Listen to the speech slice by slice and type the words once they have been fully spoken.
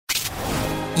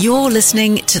You're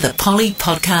listening to the Polly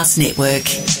Podcast Network.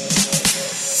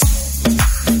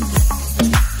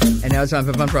 And now it's time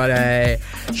for Fun Friday.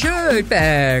 Shoot,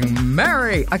 bang,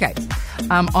 marry. Okay,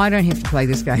 I don't have to play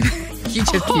this game. You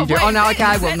do. Wait, Oh no,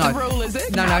 okay, well no. The rule, is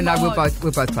it? No, we'll both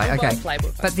play. We'll Okay, both play.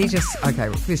 but they're just okay.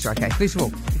 First of all,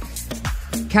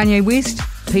 Kanye West,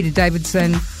 Peter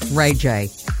Davidson, Ray J.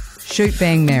 Shoot,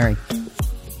 bang, marry.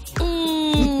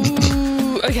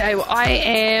 Okay, well, I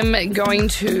am going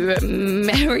to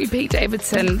marry Pete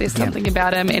Davidson. There's something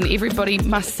about him, and everybody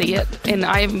must see it. And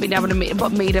I haven't been able to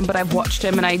meet him, but I've watched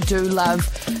him, and I do love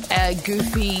a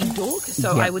goofy dog,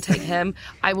 so I will take him.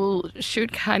 I will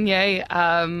shoot Kanye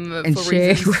for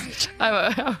reasons.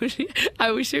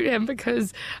 I will shoot him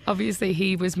because obviously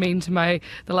he was mean to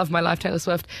the love of my life, Taylor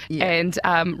Swift, and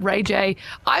Ray J.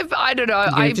 I don't know.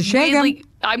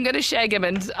 I'm going to shag him,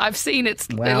 and I've seen it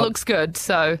looks good.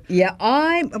 So yeah,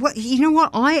 you know what?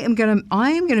 I am going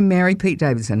to marry Pete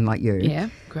Davidson like you. Yeah,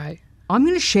 great. I'm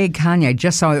going to shag Kanye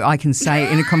just so I can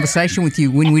say in a conversation with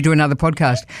you when we do another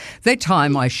podcast. That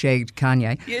time I shagged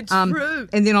Kanye. Yeah, true.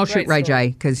 And then I'll shoot Ray J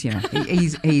because, you know,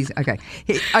 he's okay.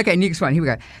 Okay, next one. Here we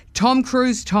go. Tom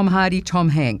Cruise, Tom Hardy, Tom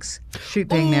Hanks. Shoot,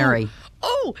 bang, marry.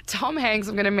 Oh, Tom Hanks,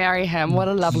 I'm going to marry him. What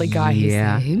a lovely guy he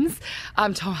seems.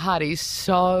 Tom Hardy's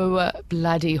so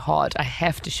bloody hot. I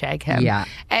have to shag him. Yeah.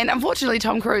 And unfortunately,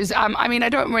 Tom Cruise, I mean, I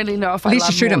don't really know if Let's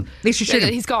just shoot him.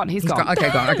 He's gone. He's gone.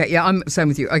 Okay, gone. Okay, yeah, I'm same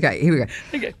with you. Okay, here we go.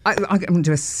 Okay. I'm going to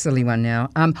do a silly one now.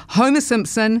 Homer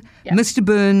Simpson, Mr.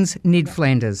 Burns, Ned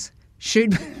Flanders.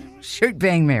 Shoot,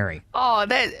 bang, marry. Oh,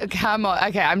 come on.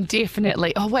 Okay, I'm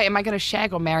definitely. Oh, wait, am I going to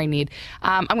shag or marry Ned?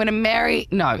 I'm going to marry.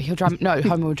 No,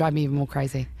 Homer will drive me even more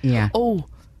crazy. Yeah. Oh,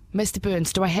 Mr.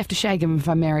 Burns, do I have to shag him if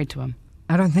I'm married to him?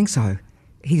 I don't think so.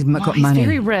 He's got money. He's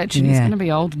very rich and he's going to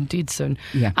be old and dead soon.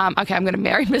 Yeah. Okay, I'm going to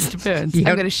marry Mr. Burns. Yep.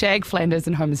 I'm going to shag Flanders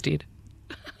and Homer's dead.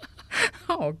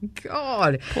 Oh,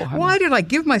 God. Poor Homer. Why did I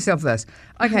give myself this?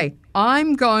 Okay,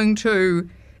 I'm going to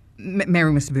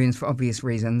marry Mr. Burns for obvious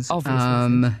reasons.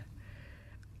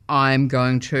 I'm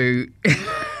going to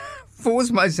force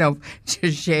myself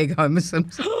to shag Homer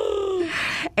Simpson.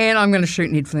 And I'm going to shoot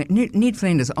Ned Flanders. Ned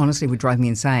Flanders honestly would drive me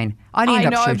insane. I'd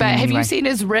end up shooting him have anyway. you seen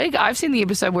his rig? I've seen the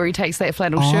episode where he takes that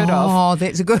flannel shirt off. Oh,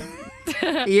 that's a good...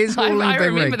 He is all in I big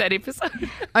remember rig. that episode.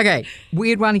 Okay,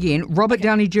 weird one again. Robert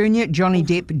Downey Jr., Johnny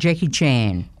Depp, Jackie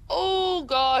Chan. Oh,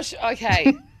 gosh.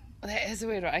 Okay. That is a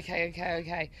weird one.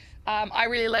 Okay. I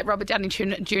really like Robert Downey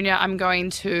Jr. I'm going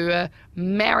to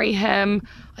marry him.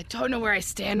 I don't know where I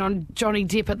stand on Johnny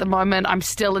Depp at the moment. I'm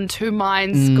still in two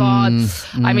minds. God.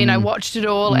 I mean, I watched it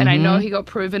all and I know he got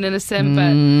proven innocent,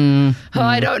 but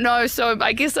I don't know. So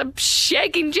I guess I'm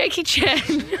shagging Jackie Chan.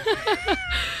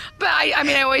 But I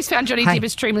mean, I always found Johnny Depp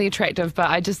extremely attractive, but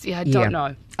I just, don't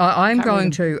know. I am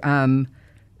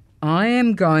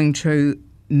going to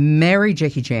marry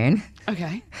Jackie Chan.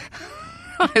 Okay.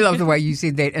 I love the way you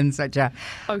said that in such a...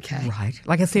 Okay. Right,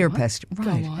 like a therapist.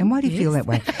 Right. on. And why do you feel that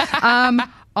way?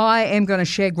 I am going to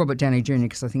shag Robert Downey Jr.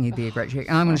 because I think he'd be a great shag.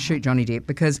 I'm going to shoot Johnny Depp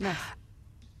because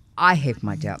I have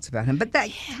my doubts about him. But that...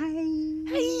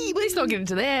 Hey, let's not get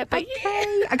into that. But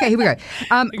Okay, here we go.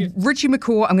 Richie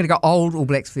McCaw, I'm going to go old All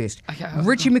Blacks first. Okay.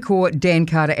 Richie McCaw, Dan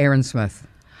Carter, Aaron Smith.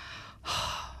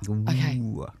 Okay.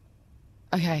 Ooh.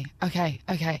 Okay.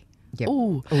 Yep.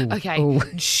 Ooh. Okay. Ooh.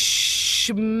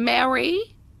 Marry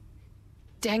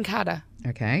Dan Carter.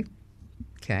 Okay.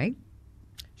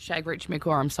 Shag Rich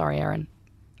McCaw. I'm sorry, Aaron.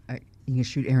 You can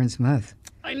shoot Aaron Smith.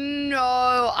 I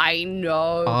know.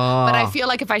 But I feel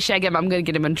like if I shag him, I'm going to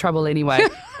get him in trouble anyway.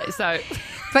 So...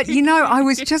 But, you know, I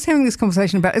was just having this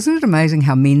conversation about, isn't it amazing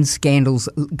how men's scandals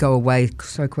go away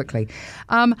so quickly?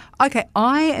 Okay,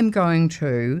 I am going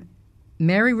to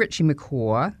marry Richie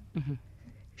McCaw,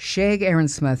 shag Aaron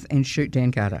Smith, and shoot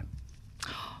Dan Carter.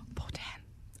 Poor Dan.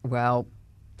 Well,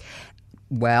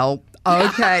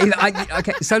 okay.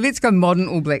 Okay, so let's go modern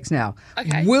All Blacks now.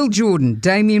 Okay. Will Jordan,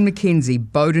 Damian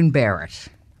McKenzie, Bowden Barrett.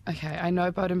 Okay, I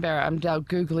know Bowden Barrett. I'm now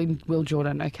Googling Will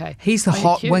Jordan. Okay. He's the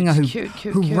hot cute, winger who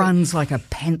cute. runs like a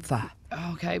panther.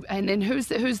 Okay, and then who's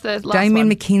the last Damian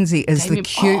one? McKenzie is the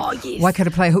cute yes.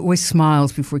 Waikato player who always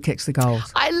smiles before he kicks the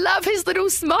goals. I love his little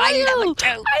smile. I love it too.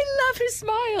 I love his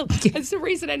smile. That's the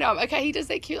reason I know him. Okay, he does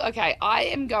that cute. Okay, I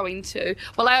am going to.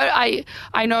 Well, I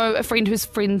know a friend who's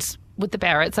friends with the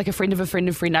Barretts, like a friend of a friend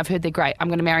of a friend. I've heard they're great. I'm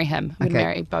going to marry him. I'm going to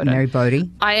marry Bowden. Marry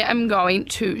Bodie. I am going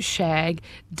to shag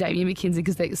Damian McKenzie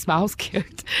because that smile's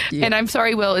cute. Yeah. And I'm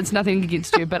sorry, Will, it's nothing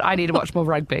against you, but I need to watch more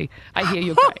rugby. I hear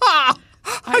you're great.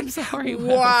 I'm sorry,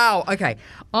 Will. Wow. Okay.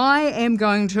 I am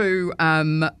going to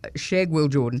shag Will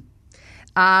Jordan.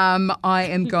 I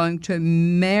am going to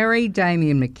marry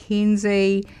Damian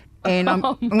McKenzie And I'm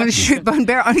going to shoot bow and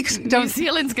arrow only because I New don't.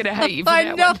 Zealand's going to hate you for I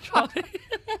that know. one.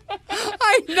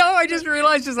 I know. I just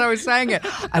realised as I was saying it,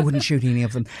 I wouldn't shoot any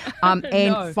of them. And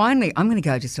No. finally, I'm going to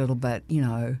go just a little bit.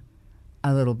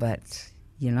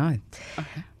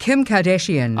 Kim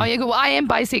Kardashian. Oh, yeah, well, I am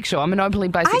bisexual. I'm an openly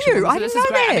bisexual. Are you? woman, I this didn't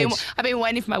is know great. that. I've been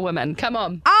waiting for my women. Come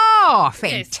on. Oh,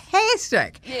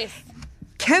 fantastic. Yes.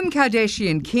 Kim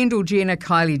Kardashian, Kendall Jenner,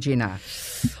 Kylie Jenner.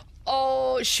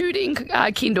 Oh, shooting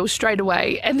Kendall straight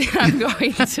away, and then I'm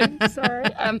going to. Sorry.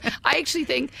 I actually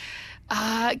think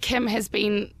Kim has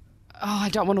been. Oh, I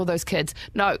don't want all those kids.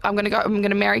 No, I'm going to go. I'm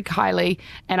going to marry Kylie,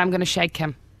 and I'm going to shag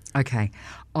Kim. Okay.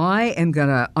 I am going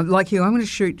to, like you, I'm going to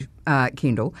shoot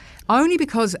Kendall, only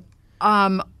because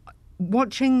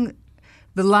watching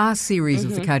the last series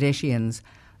of the Kardashians,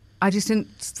 I just didn't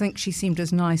think she seemed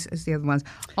as nice as the other ones.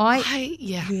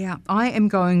 Yeah. I am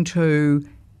going to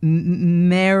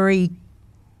marry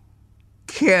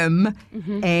Kim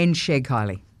and shag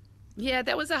Kylie. Yeah,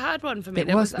 that was a hard one for me.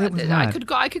 That was I hard. I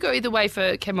could go either way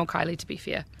for Kim or Kylie, to be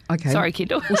fair. Okay. Sorry,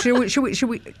 Kendall. Well, should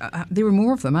we? There are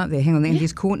more of them, aren't there? Hang on,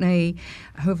 there's Courtney.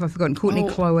 Who have I forgotten? Courtney,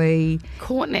 Chloe.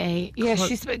 Courtney. Yeah,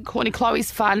 Courtney.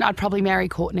 Chloe's fun. I'd probably marry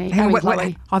Courtney. Hang on, Chloe.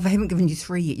 wait. I haven't given you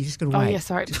three yet. You just got to wait. Oh, yeah,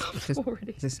 sorry. Just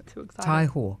Already too excited. tie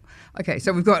whore. Okay,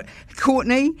 so we've got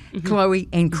Courtney, Chloe,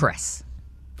 and Chris.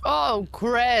 Oh,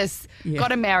 Chris. Yeah. Got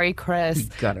to marry Chris.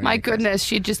 Gotta My marry Chris. goodness,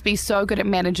 she'd just be so good at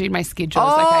managing my schedules.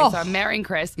 Oh. Okay, so I'm marrying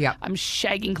Chris. Yep. I'm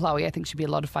shagging Chloe. I think she'd be a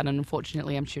lot of fun, and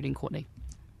unfortunately, I'm shooting Courtney.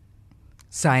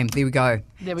 Same. There we go.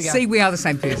 There we go. See, we are the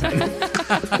same person.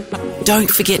 Don't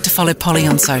forget to follow Polly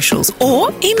on socials or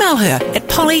email her at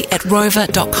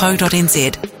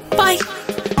polly@rover.co.nz. Bye.